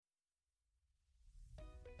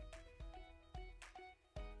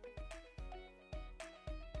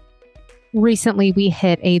Recently, we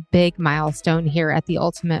hit a big milestone here at the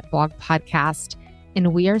Ultimate Blog Podcast,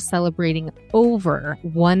 and we are celebrating over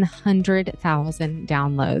 100,000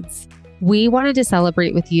 downloads. We wanted to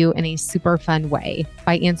celebrate with you in a super fun way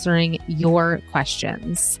by answering your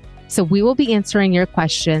questions. So we will be answering your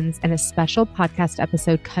questions in a special podcast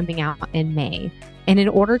episode coming out in May. And in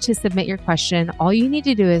order to submit your question, all you need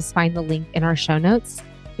to do is find the link in our show notes,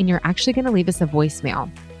 and you're actually going to leave us a voicemail.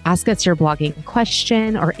 Ask us your blogging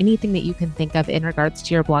question or anything that you can think of in regards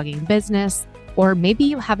to your blogging business. Or maybe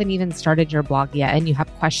you haven't even started your blog yet and you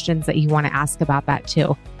have questions that you want to ask about that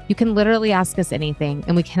too. You can literally ask us anything,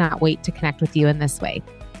 and we cannot wait to connect with you in this way.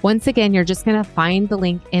 Once again, you're just going to find the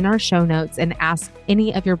link in our show notes and ask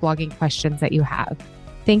any of your blogging questions that you have.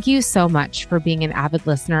 Thank you so much for being an avid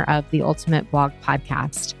listener of the Ultimate Blog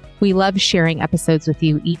Podcast. We love sharing episodes with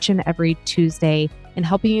you each and every Tuesday and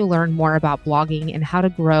helping you learn more about blogging and how to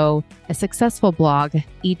grow a successful blog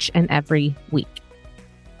each and every week.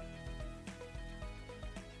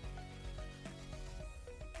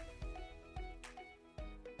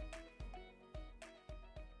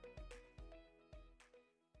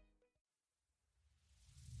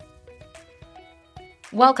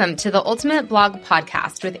 Welcome to the Ultimate Blog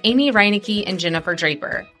Podcast with Amy Reinecke and Jennifer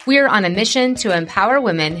Draper. We are on a mission to empower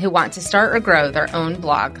women who want to start or grow their own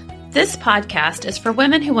blog. This podcast is for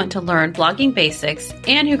women who want to learn blogging basics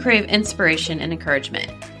and who crave inspiration and encouragement.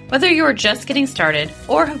 Whether you are just getting started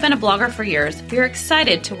or have been a blogger for years, we are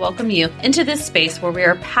excited to welcome you into this space where we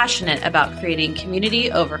are passionate about creating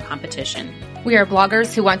community over competition. We are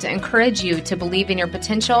bloggers who want to encourage you to believe in your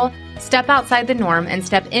potential, step outside the norm, and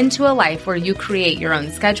step into a life where you create your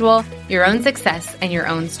own schedule, your own success, and your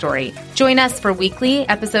own story. Join us for weekly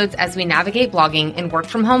episodes as we navigate blogging and work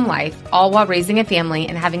from home life, all while raising a family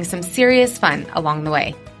and having some serious fun along the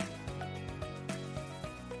way.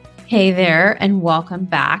 Hey there, and welcome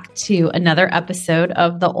back to another episode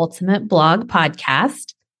of the Ultimate Blog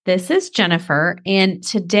Podcast. This is Jennifer, and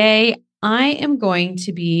today I am going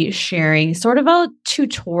to be sharing sort of a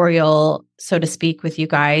tutorial, so to speak, with you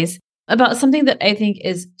guys about something that I think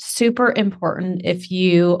is super important if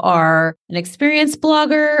you are an experienced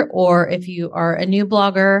blogger or if you are a new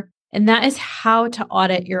blogger, and that is how to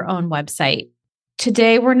audit your own website.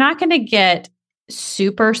 Today, we're not going to get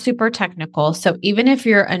super technical. So even if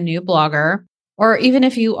you're a new blogger, or even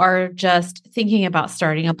if you are just thinking about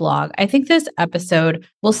starting a blog, I think this episode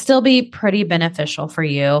will still be pretty beneficial for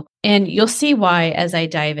you. And you'll see why as I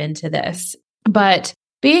dive into this. But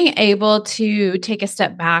being able to take a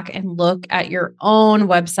step back and look at your own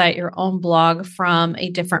website, your own blog from a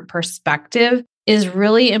different perspective is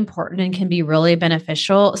really important and can be really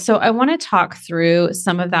beneficial. So I want to talk through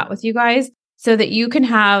some of that with you guys so that you can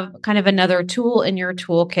have kind of another tool in your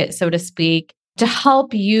toolkit, so to speak, to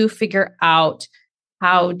help you figure out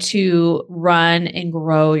how to run and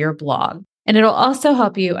grow your blog. And it'll also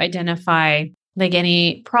help you identify like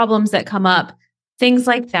any problems that come up, things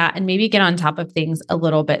like that, and maybe get on top of things a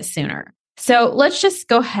little bit sooner. So let's just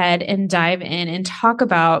go ahead and dive in and talk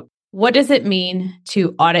about what does it mean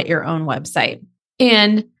to audit your own website.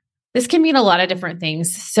 And this can mean a lot of different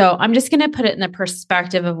things. So I'm just going to put it in the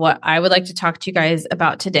perspective of what I would like to talk to you guys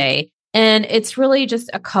about today. And it's really just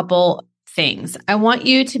a couple things. I want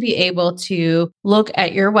you to be able to look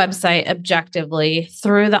at your website objectively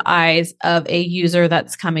through the eyes of a user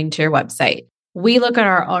that's coming to your website. We look at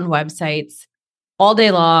our own websites all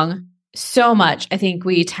day long so much. I think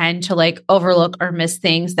we tend to like overlook or miss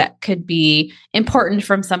things that could be important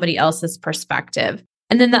from somebody else's perspective.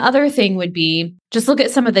 And then the other thing would be just look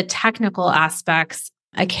at some of the technical aspects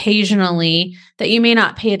occasionally that you may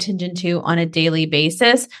not pay attention to on a daily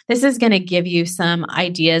basis. This is going to give you some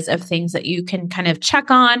ideas of things that you can kind of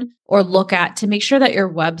check on or look at to make sure that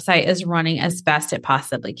your website is running as best it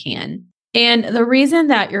possibly can. And the reason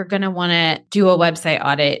that you're going to want to do a website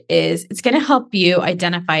audit is it's going to help you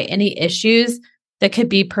identify any issues that could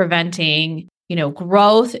be preventing,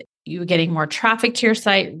 growth, you getting more traffic to your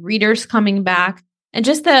site, readers coming back, and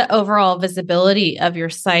just the overall visibility of your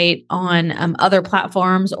site on other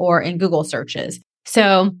platforms or in Google searches.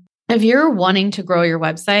 So if you're wanting to grow your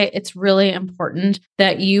website, it's really important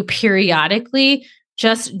that you periodically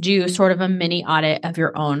just do sort of a mini audit of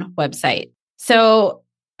your own website. So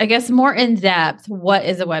I guess more in depth, what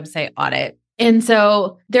is a website audit? And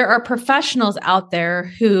so there are professionals out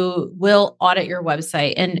there who will audit your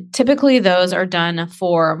website. And typically those are done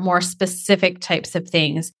for more specific types of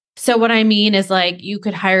things. So what I mean is like you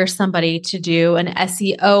could hire somebody to do an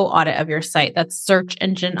SEO audit of your site. That's search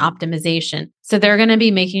engine optimization. So they're going to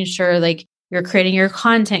be making sure like you're creating your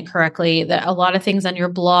content correctly, that a lot of things on your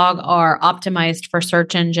blog are optimized for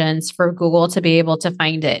search engines, for Google to be able to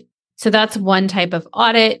find it. So that's one type of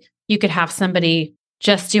audit. You could have somebody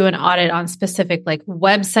just do an audit on specific like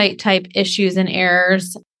website type issues and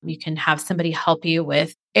errors. You can have somebody help you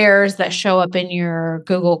with errors that show up in your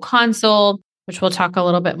Google console, which we'll talk a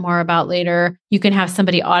little bit more about later. You can have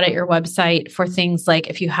somebody audit your website for things like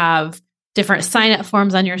if you have different sign-up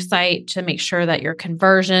forms on your site to make sure that your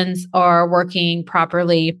conversions are working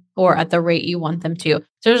properly or at the rate you want them to.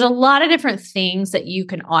 So there's a lot of different things that you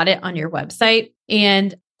can audit on your website.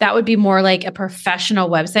 And that would be more like a professional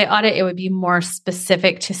website audit. It would be more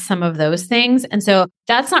specific to some of those things. And so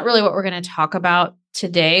that's not really what we're going to talk about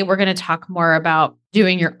today. We're going to talk more about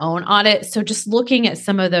doing your own audit. So just looking at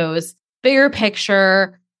some of those bigger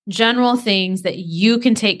picture, general things that you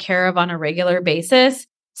can take care of on a regular basis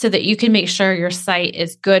so that you can make sure your site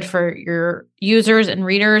is good for your users and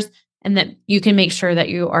readers and that you can make sure that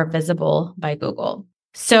you are visible by Google.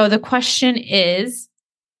 So the question is,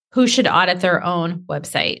 who should audit their own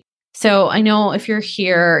website? So I know if you're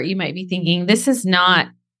here, you might be thinking, this does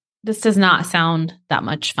not sound that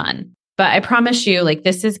much fun. But I promise you, like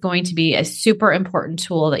this is going to be a super important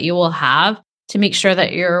tool that you will have to make sure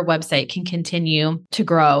that your website can continue to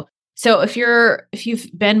grow. So if you've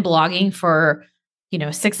been blogging for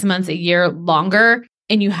 6 months, a year, longer,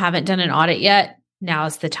 and you haven't done an audit yet,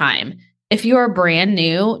 now's the time. If you are brand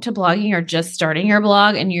new to blogging or just starting your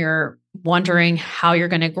blog and you're wondering how you're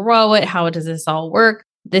going to grow it, how does this all work,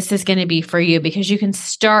 this is going to be for you because you can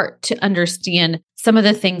start to understand some of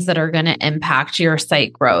the things that are going to impact your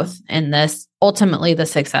site growth and this ultimately the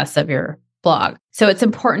success of your blog. So it's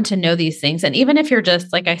important to know these things. And even if you're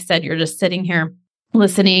just, like I said, you're just sitting here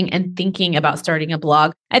listening and thinking about starting a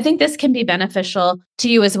blog, I think this can be beneficial to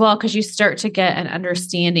you as well because you start to get an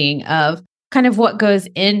understanding of kind of what goes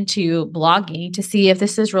into blogging to see if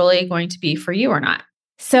this is really going to be for you or not.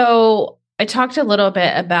 So I talked a little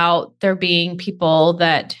bit about there being people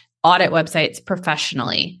that audit websites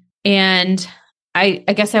professionally. And I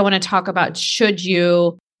guess I want to talk about, should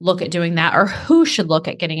you look at doing that or who should look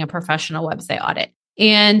at getting a professional website audit?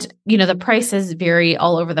 And, the prices vary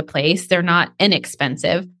all over the place. They're not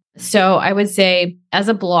inexpensive. So I would say as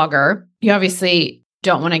a blogger, you obviously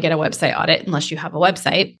don't want to get a website audit unless you have a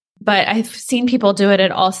website. But I've seen people do it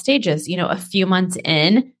at all stages, a few months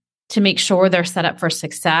in to make sure they're set up for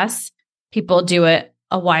success. People do it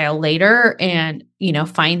a while later and,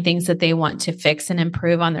 find things that they want to fix and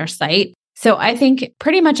improve on their site. So I think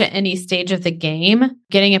pretty much at any stage of the game,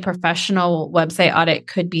 getting a professional website audit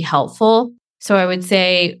could be helpful. So I would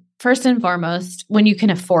say, first and foremost, when you can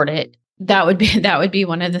afford it, that would be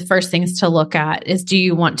one of the first things to look at is, do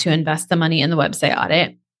you want to invest the money in the website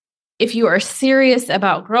audit? If you are serious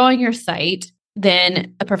about growing your site,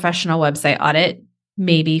 then a professional website audit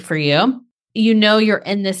may be for you. You're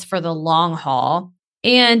in this for the long haul.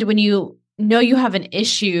 And when you know you have an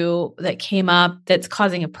issue that came up that's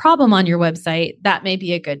causing a problem on your website, that may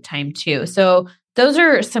be a good time too. So those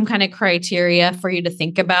are some kind of criteria for you to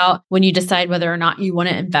think about when you decide whether or not you want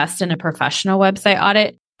to invest in a professional website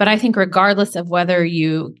audit. But I think regardless of whether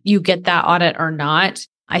you get that audit or not,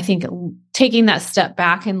 I think taking that step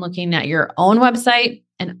back and looking at your own website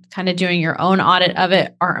and kind of doing your own audit of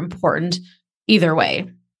it are important either way.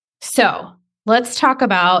 So let's talk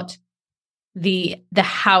about the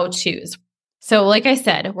how-tos. So like I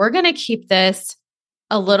said, we're going to keep this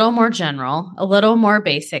a little more general, a little more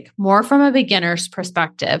basic, more from a beginner's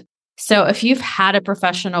perspective. So if you've had a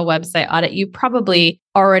professional website audit, you probably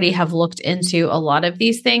already have looked into a lot of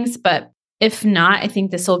these things. But if not, I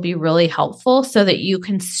think this will be really helpful so that you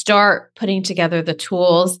can start putting together the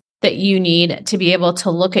tools that you need to be able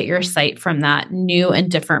to look at your site from that new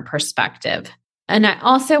and different perspective. And I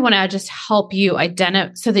also want to just help you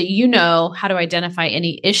identify so that you know how to identify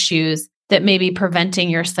any issues that may be preventing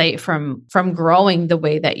your site from growing the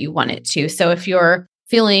way that you want it to. So if you're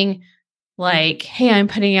feeling like, hey, I'm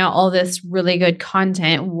putting out all this really good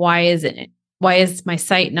content, why is my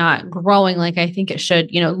site not growing like I think it should?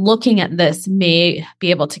 Looking at this may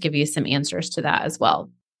be able to give you some answers to that as well.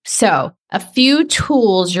 So a few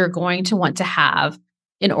tools you're going to want to have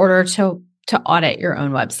in order to audit your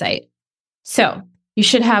own website. So you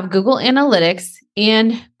should have Google Analytics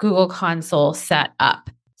and Google Console set up.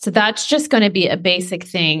 So that's just going to be a basic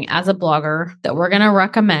thing as a blogger that we're going to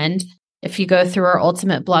recommend. If you go through our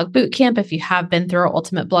Ultimate Blog Bootcamp, if you have been through our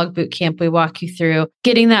Ultimate Blog Bootcamp, we walk you through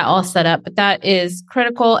getting that all set up. But that is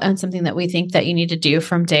critical and something that we think that you need to do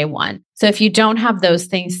from day one. So if you don't have those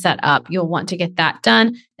things set up, you'll want to get that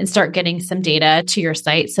done and start getting some data to your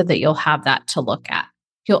site so that you'll have that to look at.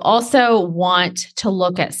 You'll also want to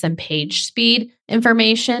look at some page speed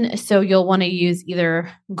information. So you'll want to use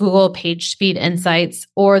either Google Page Speed Insights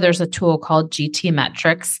or there's a tool called GT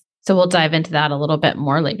Metrics So we'll dive into that a little bit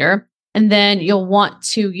more later. And then you'll want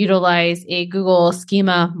to utilize a Google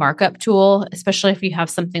schema markup tool, especially if you have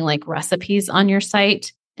something like recipes on your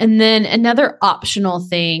site. And then another optional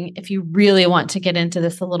thing, if you really want to get into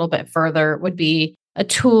this a little bit further, would be a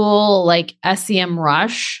tool like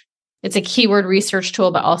SEMrush. It's a keyword research tool,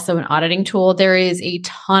 but also an auditing tool. There is a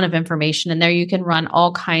ton of information in there. You can run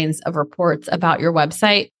all kinds of reports about your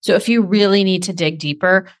website. So if you really need to dig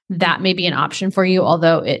deeper, that may be an option for you,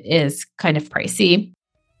 although it is kind of pricey.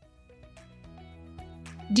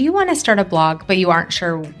 Do you want to start a blog, but you aren't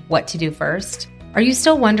sure what to do first? Are you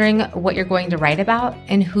still wondering what you're going to write about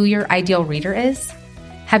and who your ideal reader is?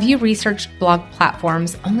 Have you researched blog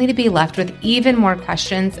platforms only to be left with even more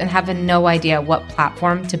questions and have no idea what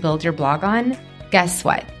platform to build your blog on? Guess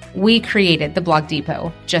what? We created the Blog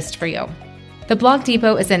Depot just for you. The Blog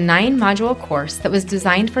Depot is a 9-module course that was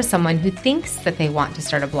designed for someone who thinks that they want to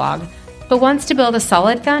start a blog, but wants to build a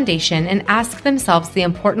solid foundation and ask themselves the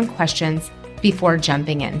important questions before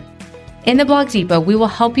jumping in. In the Blog Depot, we will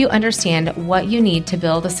help you understand what you need to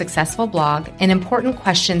build a successful blog and important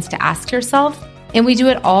questions to ask yourself, and we do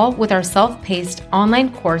it all with our self-paced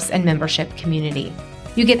online course and membership community.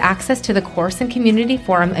 You get access to the course and community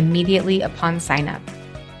forum immediately upon sign-up.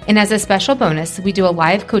 And as a special bonus, we do a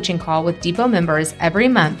live coaching call with Depot members every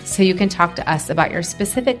month so you can talk to us about your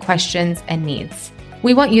specific questions and needs.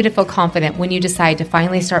 We want you to feel confident when you decide to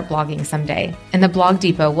finally start blogging someday, and the Blog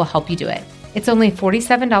Depot will help you do it. It's only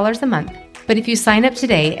 $47 a month, but if you sign up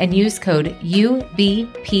today and use code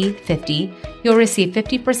UBP50, you'll receive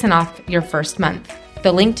 50% off your first month.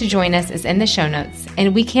 The link to join us is in the show notes,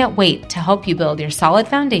 and we can't wait to help you build your solid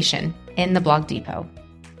foundation in the Blog Depot.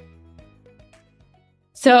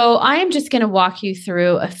 So I am just going to walk you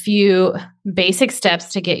through a few basic steps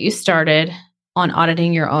to get you started on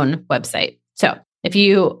auditing your own website. So if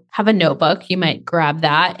you have a notebook, you might grab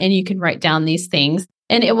that and you can write down these things.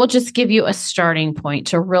 And it will just give you a starting point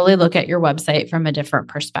to really look at your website from a different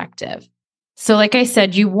perspective. So like I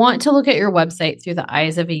said, you want to look at your website through the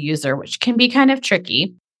eyes of a user, which can be kind of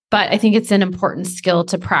tricky, but I think it's an important skill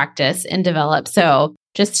to practice and develop. So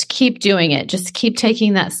just keep doing it. Just keep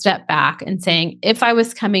taking that step back and saying, if I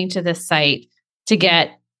was coming to this site to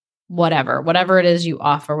get whatever it is you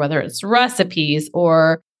offer, whether it's recipes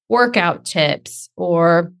or workout tips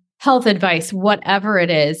or health advice, whatever it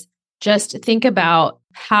is, just think about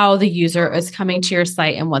how the user is coming to your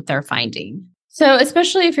site and what they're finding. So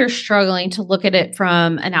especially if you're struggling to look at it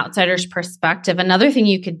from an outsider's perspective, another thing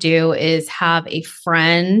you could do is have a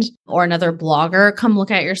friend or another blogger come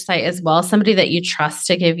look at your site as well, somebody that you trust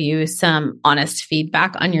to give you some honest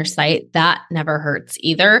feedback on your site. That never hurts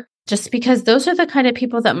either, just because those are the kind of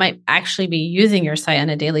people that might actually be using your site on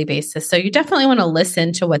a daily basis. So you definitely want to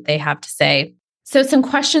listen to what they have to say. So some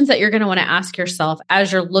questions that you're going to want to ask yourself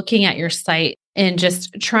as you're looking at your site and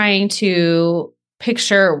just trying to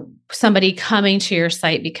picture somebody coming to your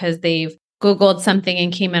site because they've Googled something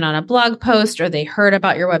and came in on a blog post, or they heard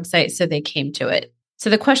about your website, so they came to it. So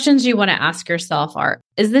the questions you want to ask yourself are,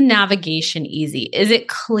 is the navigation easy? Is it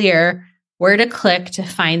clear where to click to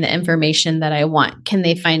find the information that I want? Can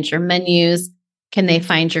they find your menus? Can they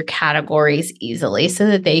find your categories easily so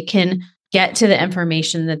that they can get to the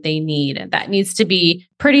information that they need? And that needs to be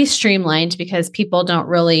pretty streamlined because people don't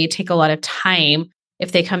really take a lot of time.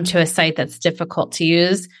 If they come to a site that's difficult to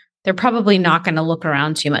use, they're probably not going to look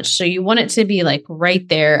around too much. So you want it to be like right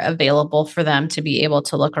there available for them to be able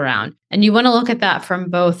to look around. And you want to look at that from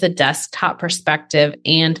both the desktop perspective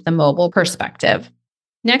and the mobile perspective.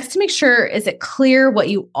 Next, to make sure, is it clear what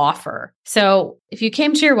you offer? So if you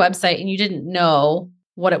came to your website and you didn't know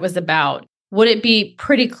what it was about, would it be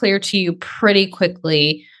pretty clear to you pretty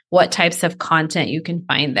quickly what types of content you can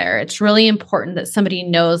find there? It's really important that somebody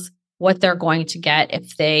knows what they're going to get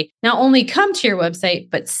if they not only come to your website,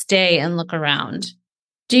 but stay and look around.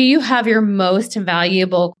 Do you have your most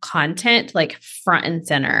valuable content like front and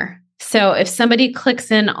center? So if somebody clicks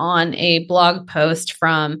in on a blog post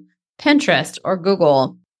from Pinterest or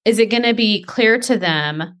Google, is it going to be clear to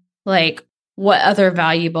them like what other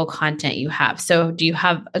valuable content you have? So do you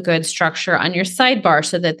have a good structure on your sidebar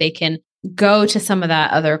so that they can go to some of that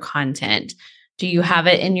other content? Do you have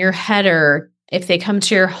it in your header? If they come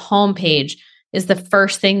to your homepage, is the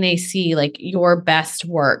first thing they see like your best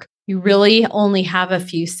work? You really only have a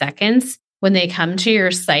few seconds when they come to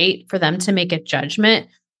your site for them to make a judgment.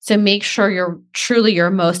 So make sure your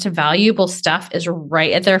most valuable stuff is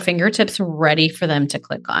right at their fingertips, ready for them to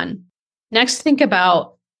click on. Next, think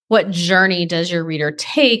about what journey does your reader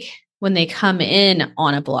take when they come in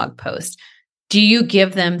on a blog post? Do you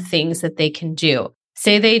give them things that they can do?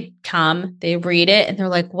 Say they come, they read it, and they're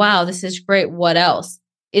like, wow, this is great. What else?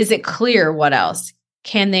 Is it clear what else?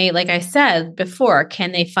 Can they, like I said before,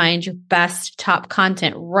 can they find your best top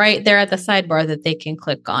content right there at the sidebar that they can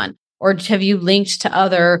click on? Or have you linked to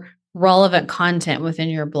other relevant content within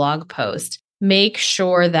your blog post? Make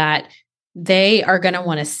sure that they are going to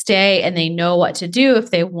want to stay and they know what to do if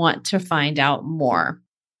they want to find out more.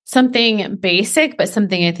 Something basic, but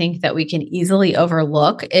something I think that we can easily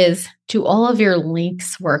overlook is, do all of your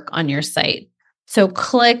links work on your site? So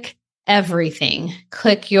click everything.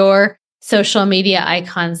 Click your social media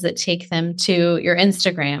icons that take them to your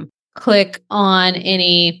Instagram. Click on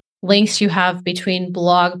any links you have between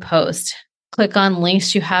blog posts. Click on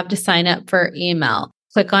links you have to sign up for email.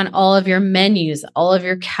 Click on all of your menus, all of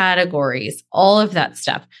your categories, all of that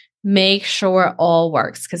stuff. Make sure it all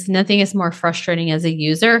works, because nothing is more frustrating as a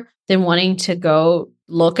user than wanting to go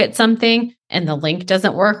look at something and the link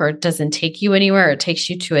doesn't work, or it doesn't take you anywhere, or it takes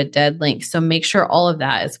you to a dead link. So make sure all of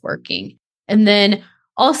that is working. And then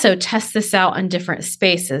also test this out on different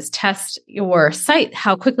spaces. Test your site,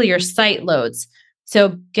 how quickly your site loads.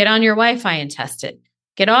 So get on your Wi-Fi and test it.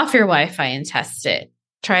 Get off your Wi-Fi and test it.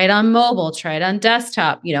 Try it on mobile, try it on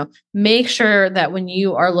desktop. Make sure that when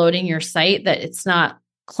you are loading your site that it's not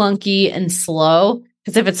clunky and slow.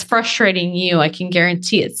 Because if it's frustrating you, I can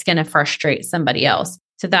guarantee it's going to frustrate somebody else.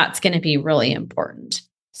 So that's going to be really important.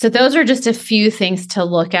 So those are just a few things to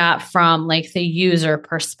look at from like the user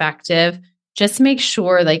perspective. Just make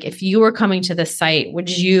sure, like, if you were coming to the site, would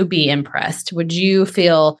you be impressed? Would you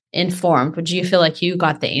feel informed? Would you feel like you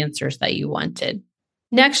got the answers that you wanted?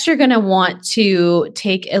 Next, you're going to want to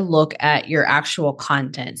take a look at your actual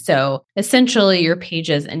content. So essentially your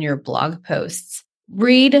pages and your blog posts.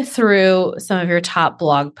 Read through some of your top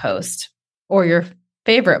blog posts or your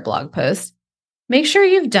favorite blog posts. Make sure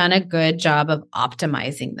you've done a good job of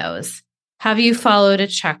optimizing those. Have you followed a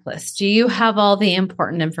checklist? Do you have all the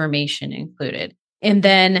important information included? And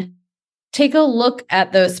then take a look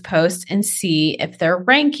at those posts and see if they're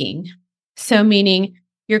ranking. So meaning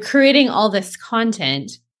you're creating all this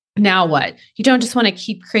content. Now what? You don't just want to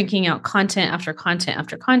keep cranking out content after content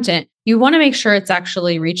after content. You want to make sure it's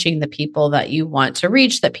actually reaching the people that you want to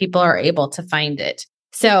reach, that people are able to find it.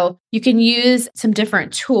 So you can use some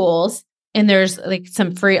different tools, and there's like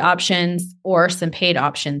some free options or some paid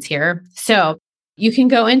options here. So you can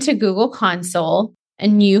go into Google Console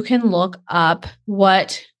and you can look up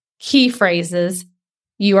what key phrases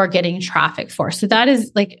you are getting traffic for. So that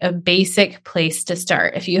is like a basic place to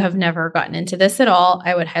start. If you have never gotten into this at all,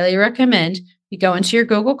 I would highly recommend you go into your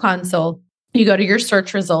Google Console, you go to your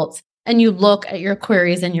search results, and you look at your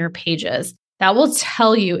queries and your pages. That will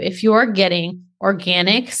tell you if you're getting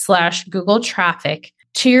organic/Google traffic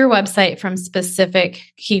to your website from specific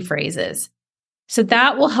key phrases. So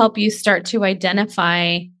that will help you start to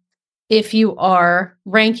identify if you are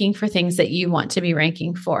ranking for things that you want to be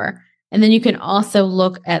ranking for. And then you can also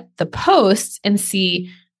look at the posts and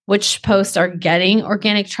see which posts are getting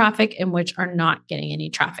organic traffic and which are not getting any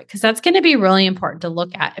traffic, because that's going to be really important to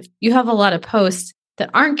look at. If you have a lot of posts that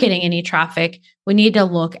aren't getting any traffic, we need to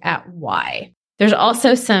look at why. There's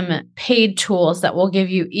also some paid tools that will give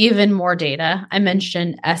you even more data. I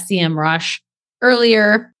mentioned SEMrush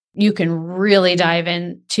earlier. You can really dive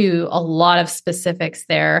into a lot of specifics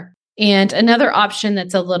there. And another option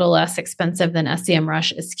that's a little less expensive than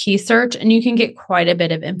SEMrush is Key Search, and you can get quite a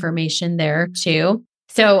bit of information there too.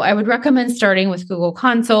 So I would recommend starting with Google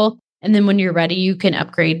Console, and then when you're ready, you can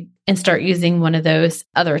upgrade and start using one of those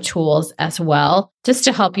other tools as well, just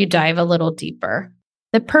to help you dive a little deeper.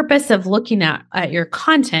 The purpose of looking at your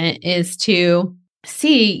content is to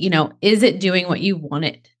see, is it doing what you want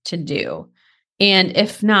it to do? And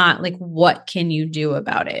if not, like, what can you do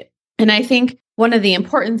about it? And I think one of the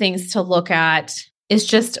important things to look at is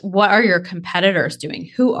just, what are your competitors doing?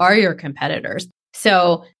 Who are your competitors?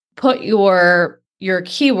 So put your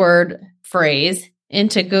keyword phrase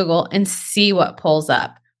into Google and see what pulls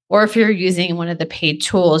up. Or if you're using one of the paid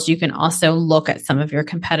tools, you can also look at some of your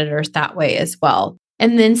competitors that way as well.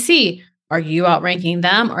 And then see, are you outranking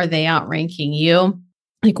them? Are they outranking you?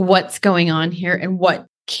 Like, what's going on here, and what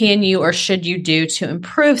can you or should you do to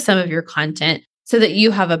improve some of your content so that you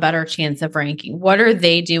have a better chance of ranking? What are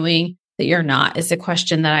they doing that you're not, is a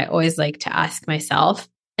question that I always like to ask myself.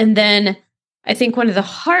 And then I think one of the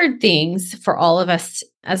hard things for all of us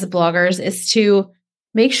as bloggers is to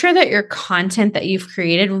make sure that your content that you've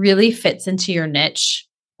created really fits into your niche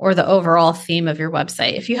or the overall theme of your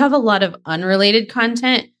website. If you have a lot of unrelated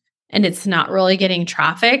content and it's not really getting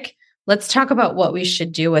traffic, let's talk about what we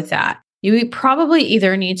should do with that. You probably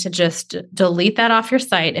either need to just delete that off your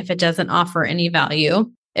site if it doesn't offer any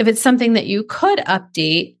value. If it's something that you could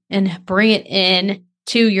update and bring it in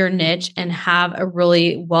to your niche and have a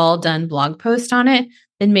really well done blog post on it,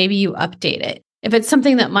 then maybe you update it. If it's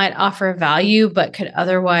something that might offer value, but could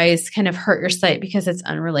otherwise kind of hurt your site because it's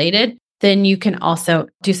unrelated, then you can also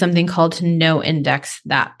do something called to no index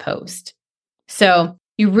that post. So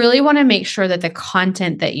you really want to make sure that the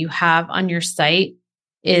content that you have on your site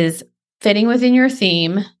is fitting within your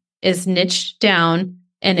theme, is niched down,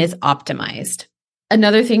 and is optimized.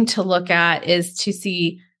 Another thing to look at is to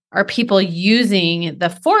see, are people using the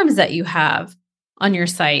forms that you have on your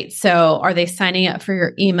site? So are they signing up for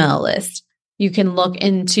your email list? You can look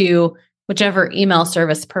into whichever email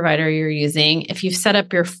service provider you're using. If you've set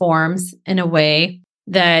up your forms in a way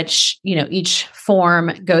that each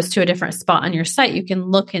form goes to a different spot on your site, you can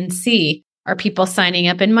look and see, are people signing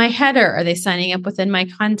up in my header? Are they signing up within my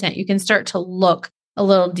content? You can start to look a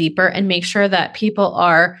little deeper and make sure that people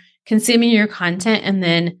are consuming your content, and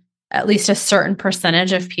then at least a certain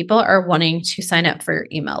percentage of people are wanting to sign up for your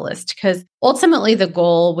email list. Because ultimately the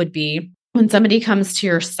goal would be, when somebody comes to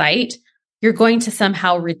your site, you're going to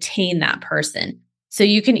somehow retain that person. So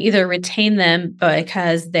you can either retain them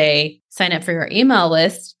because they sign up for your email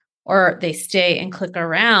list, or they stay and click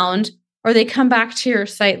around, or they come back to your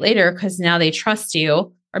site later because now they trust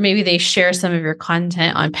you, or maybe they share some of your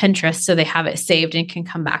content on Pinterest so they have it saved and can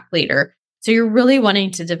come back later. So you're really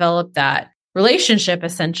wanting to develop that relationship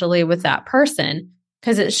essentially with that person,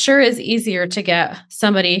 because it sure is easier to get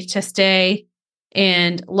somebody to stay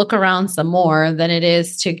and look around some more than it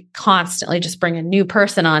is to constantly just bring a new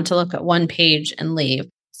person on to look at one page and leave.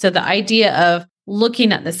 So the idea of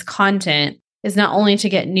looking at this content is not only to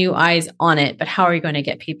get new eyes on it, but how are you going to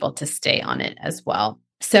get people to stay on it as well?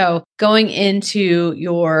 So going into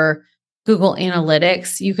your Google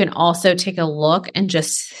Analytics, you can also take a look and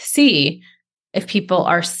just see if people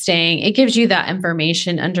are staying. It gives you that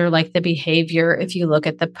information under like the behavior. If you look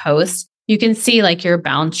at the post, you can see like your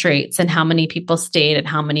bounce rates and how many people stayed and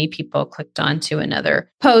how many people clicked on to another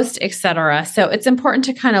post, etc. So it's important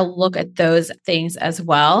to kind of look at those things as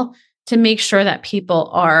well to make sure that people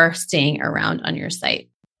are staying around on your site.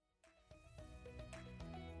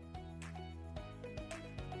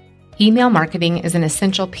 Email marketing is an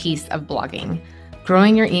essential piece of blogging.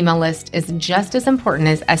 Growing your email list is just as important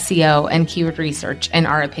as SEO and keyword research, in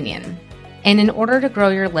our opinion. And in order to grow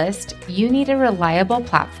your list, you need a reliable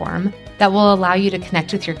platform that will allow you to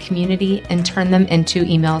connect with your community and turn them into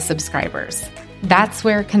email subscribers. That's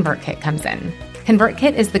where ConvertKit comes in.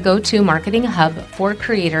 ConvertKit is the go-to marketing hub for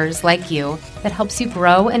creators like you that helps you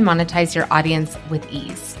grow and monetize your audience with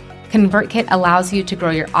ease. ConvertKit allows you to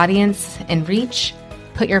grow your audience and reach,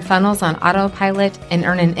 put your funnels on autopilot, and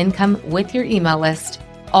earn an income with your email list,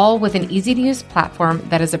 all with an easy-to-use platform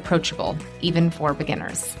that is approachable, even for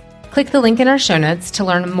beginners. Click the link in our show notes to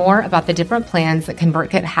learn more about the different plans that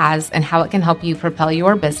ConvertKit has and how it can help you propel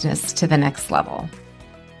your business to the next level.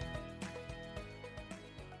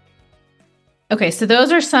 Okay, so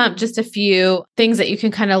those are just a few things that you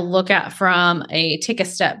can kind of look at from a take a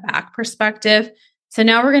step back perspective. So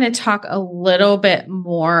now we're going to talk a little bit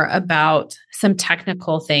more about some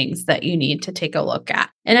technical things that you need to take a look at.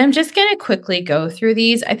 And I'm just going to quickly go through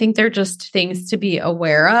these. I think they're just things to be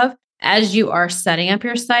aware of as you are setting up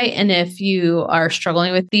your site. And if you are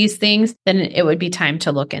struggling with these things, then it would be time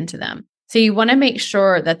to look into them. So you want to make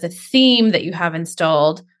sure that the theme that you have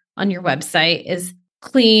installed on your website is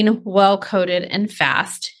clean, well-coded, and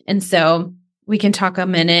fast. And so we can talk a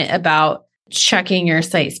minute about checking your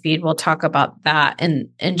site speed. We'll talk about that in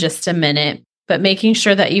just a minute, but making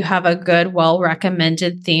sure that you have a good,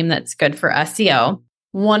 well-recommended theme that's good for SEO.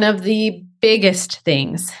 One of the biggest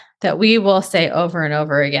things that we will say over and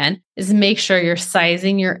over again is make sure you're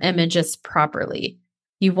sizing your images properly.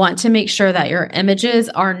 You want to make sure that your images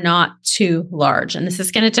are not too large. And this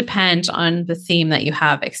is going to depend on the theme that you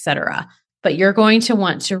have, etc. But you're going to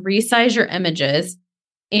want to resize your images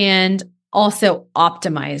and also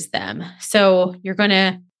optimize them. So you're going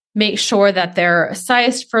to make sure that they're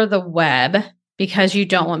sized for the web, because you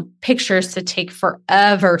don't want pictures to take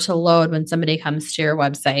forever to load when somebody comes to your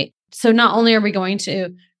website. So not only are we going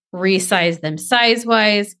to resize them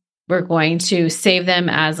size-wise, we're going to save them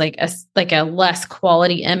as like a less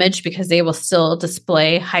quality image because they will still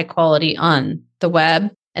display high quality on the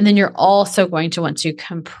web. And then you're also going to want to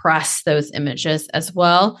compress those images as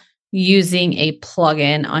well using a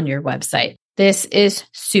plugin on your website. This is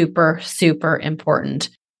super, super important.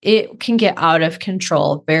 It can get out of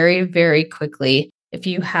control very, very quickly if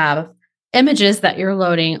you have images that you're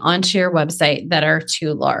loading onto your website that are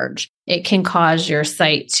too large. It can cause your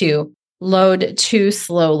site to load too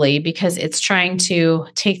slowly because it's trying to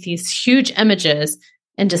take these huge images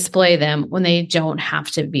and display them when they don't have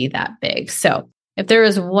to be that big. So if there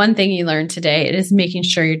is one thing you learned today, it is making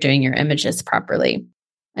sure you're doing your images properly.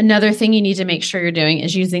 Another thing you need to make sure you're doing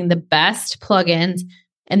is using the best plugins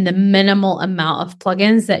and the minimal amount of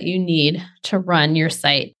plugins that you need to run your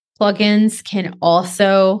site. Plugins can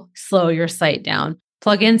also slow your site down.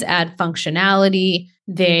 Plugins add functionality.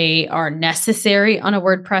 They are necessary on a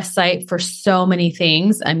WordPress site for so many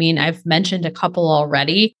things. I mean, I've mentioned a couple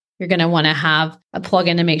already. You're going to want to have a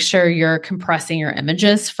plugin to make sure you're compressing your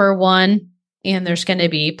images for one. And there's going to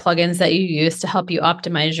be plugins that you use to help you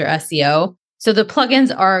optimize your SEO. So the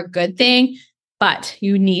plugins are a good thing, but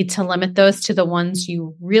you need to limit those to the ones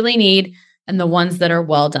you really need and the ones that are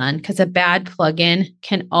well done, because a bad plugin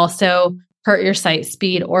can also hurt your site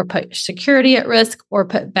speed or put security at risk or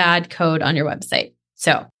put bad code on your website.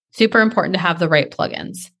 So super important to have the right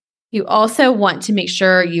plugins. You also want to make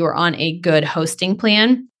sure you are on a good hosting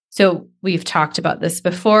plan. So we've talked about this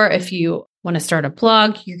before. If you want to start a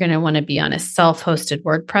blog, you're going to want to be on a self-hosted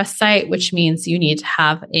WordPress site, which means you need to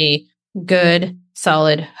have a good,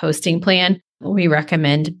 solid hosting plan. We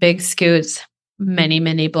recommend Big Scoots. Many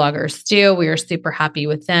bloggers do. We are super happy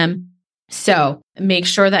with them. So make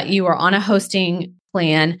sure that you are on a hosting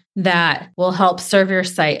plan that will help serve your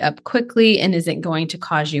site up quickly and isn't going to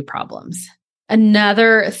cause you problems.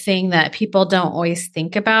 Another thing that people don't always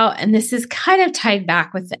think about, and this is kind of tied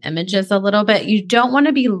back with the images a little bit, you don't want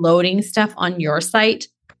to be loading stuff on your site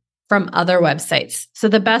from other websites. So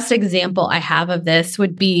the best example I have of this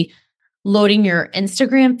would be loading your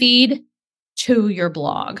Instagram feed to your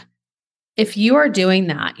blog. If you are doing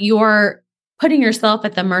that, you are putting yourself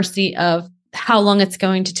at the mercy of how long it's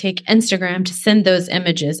going to take Instagram to send those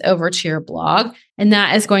images over to your blog. And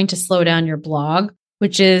that is going to slow down your blog,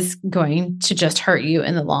 which is going to just hurt you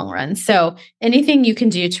in the long run. So anything you can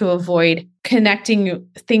do to avoid connecting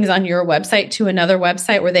things on your website to another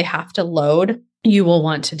website where they have to load, you will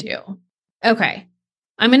want to do. Okay.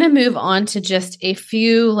 I'm going to move on to just a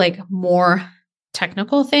few more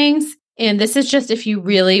technical things. And this is just if you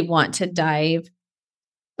really want to dive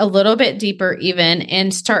a little bit deeper even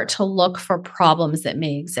and start to look for problems that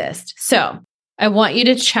may exist. So I want you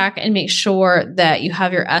to check and make sure that you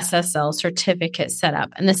have your SSL certificate set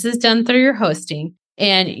up. And this is done through your hosting.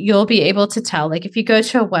 And you'll be able to tell, if you go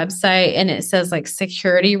to a website and it says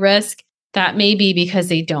security risk, that may be because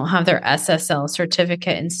they don't have their SSL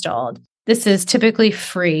certificate installed. This is typically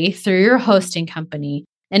free through your hosting company.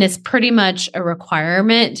 And it's pretty much a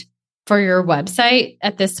requirement for your website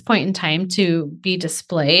at this point in time to be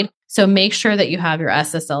displayed. So make sure that you have your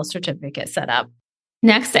SSL certificate set up.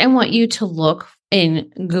 Next, I want you to look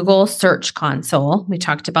in Google Search Console. We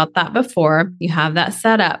talked about that before. You have that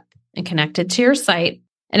set up and connected to your site.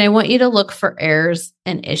 And I want you to look for errors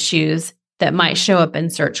and issues that might show up in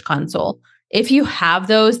Search Console. If you have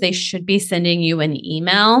those, they should be sending you an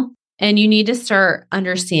email. And you need to start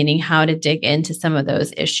understanding how to dig into some of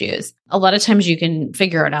those issues. A lot of times you can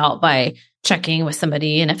figure it out by checking with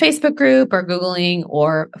somebody in a Facebook group or Googling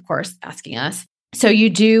or, of course, asking us. So you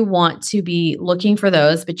do want to be looking for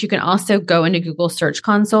those, but you can also go into Google Search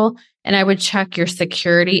Console and I would check your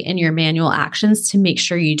security and your manual actions to make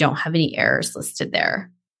sure you don't have any errors listed there.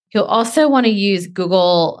 You'll also want to use the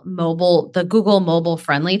Google Mobile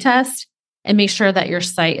Friendly test. And make sure that your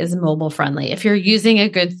site is mobile friendly. If you're using a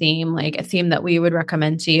good theme, like a theme that we would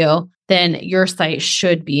recommend to you, then your site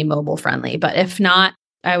should be mobile friendly. But if not,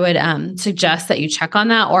 I would suggest that you check on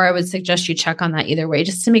that, or I would suggest you check on that either way,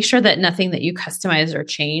 just to make sure that nothing that you customize or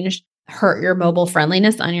change hurt your mobile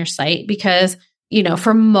friendliness on your site. Because,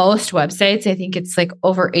 for most websites, I think it's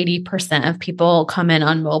over 80% of people come in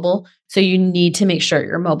on mobile. So you need to make sure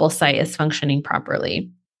your mobile site is functioning properly.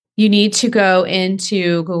 You need to go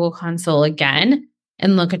into Google Console again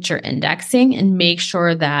and look at your indexing and make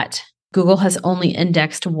sure that Google has only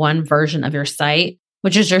indexed one version of your site,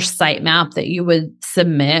 which is your sitemap that you would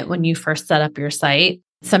submit when you first set up your site.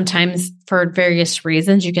 Sometimes for various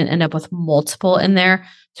reasons, you can end up with multiple in there.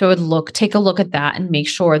 So I would take a look at that and make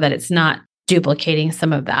sure that it's not duplicating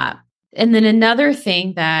some of that. And then another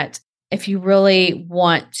thing that if you really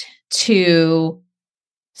want to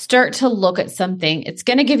start to look at something, it's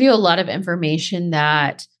going to give you a lot of information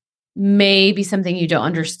that may be something you don't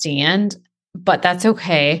understand, but that's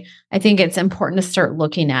okay. I think it's important to start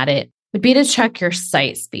looking at it. Would be to check your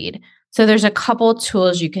site speed. So there's a couple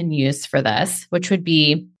tools you can use for this, which would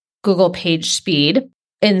be Google Page Speed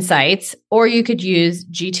Insights, or you could use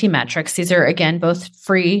GTmetrix. These are, again, both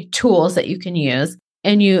free tools that you can use.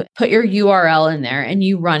 And you put your URL in there and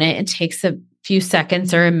you run it. It takes a few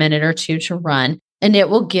seconds or a minute or two to run. And it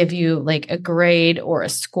will give you a grade or a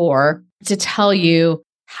score to tell you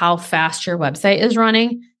how fast your website is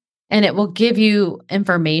running. and it will give you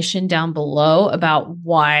information down below about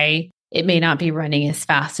why it may not be running as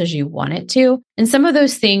fast as you want it to. And some of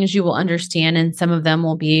those things you will understand, and some of them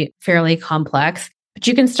will be fairly complex. But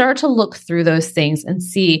you can start to look through those things and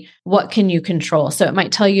see what can you control. So it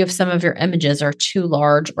might tell you if some of your images are too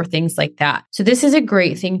large or things like that. So this is a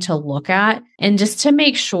great thing to look at, and just to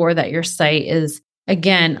make sure that your site is,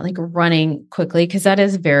 again, like running quickly, because that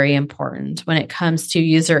is very important when it comes to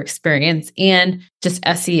user experience and just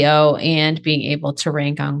SEO and being able to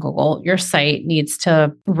rank on Google. Your site needs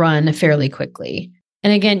to run fairly quickly.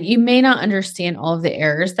 And again, you may not understand all of the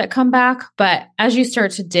errors that come back, but as you start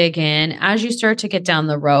to dig in, as you start to get down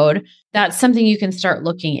the road, that's something you can start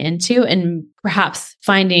looking into and perhaps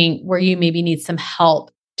finding where you maybe need some help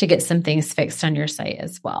to get some things fixed on your site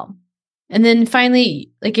as well. And then finally,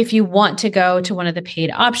 like if you want to go to one of the paid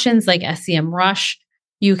options like SEMrush,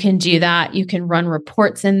 you can do that. You can run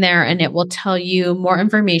reports in there, and it will tell you more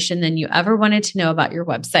information than you ever wanted to know about your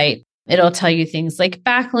website. It'll tell you things like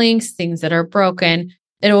backlinks, things that are broken.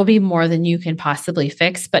 It will be more than you can possibly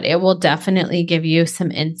fix, but it will definitely give you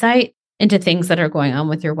some insight into things that are going on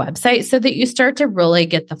with your website so that you start to really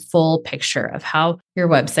get the full picture of how your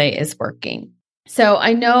website is working. So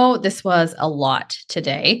I know this was a lot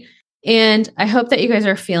today, and I hope that you guys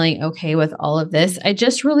are feeling okay with all of this. I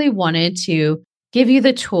just really wanted to give you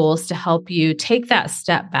the tools to help you take that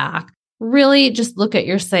step back. Really just look at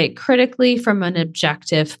your site critically from an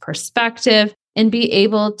objective perspective and be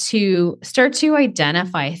able to start to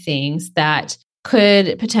identify things that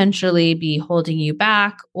could potentially be holding you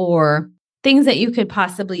back, or things that you could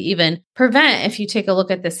possibly even prevent if you take a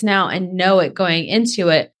look at this now and know it going into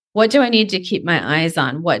it. What do I need to keep my eyes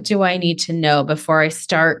on? What do I need to know before I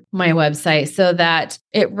start my website so that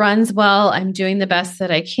it runs well, I'm doing the best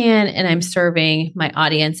that I can, and I'm serving my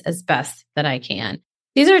audience as best that I can?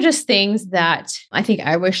 These are just things that I think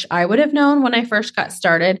I wish I would have known when I first got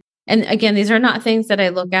started. And again, these are not things that I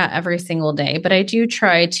look at every single day, but I do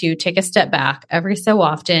try to take a step back every so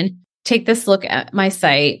often, take this look at my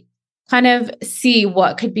site, kind of see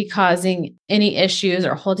what could be causing any issues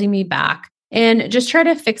or holding me back, and just try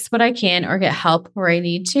to fix what I can or get help where I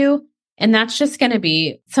need to. And that's just going to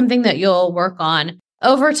be something that you'll work on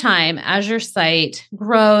over time as your site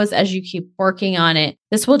grows, as you keep working on it.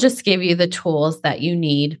 This will just give you the tools that you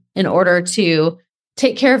need in order to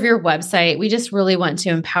take care of your website. We just really want to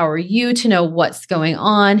empower you to know what's going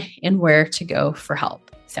on and where to go for help.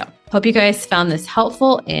 So hope you guys found this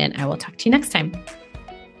helpful, and I will talk to you next time.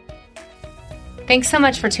 Thanks so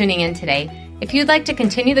much for tuning in today. If you'd like to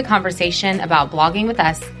continue the conversation about blogging with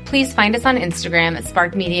us, please find us on Instagram at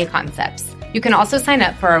Spark Media Concepts. You can also sign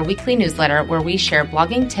up for our weekly newsletter where we share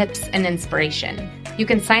blogging tips and inspiration. You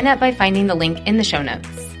can sign up by finding the link in the show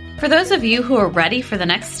notes. For those of you who are ready for the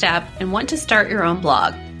next step and want to start your own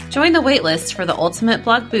blog, join the waitlist for the Ultimate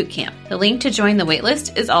Blog Bootcamp. The link to join the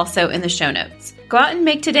waitlist is also in the show notes. Go out and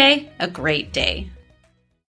make today a great day.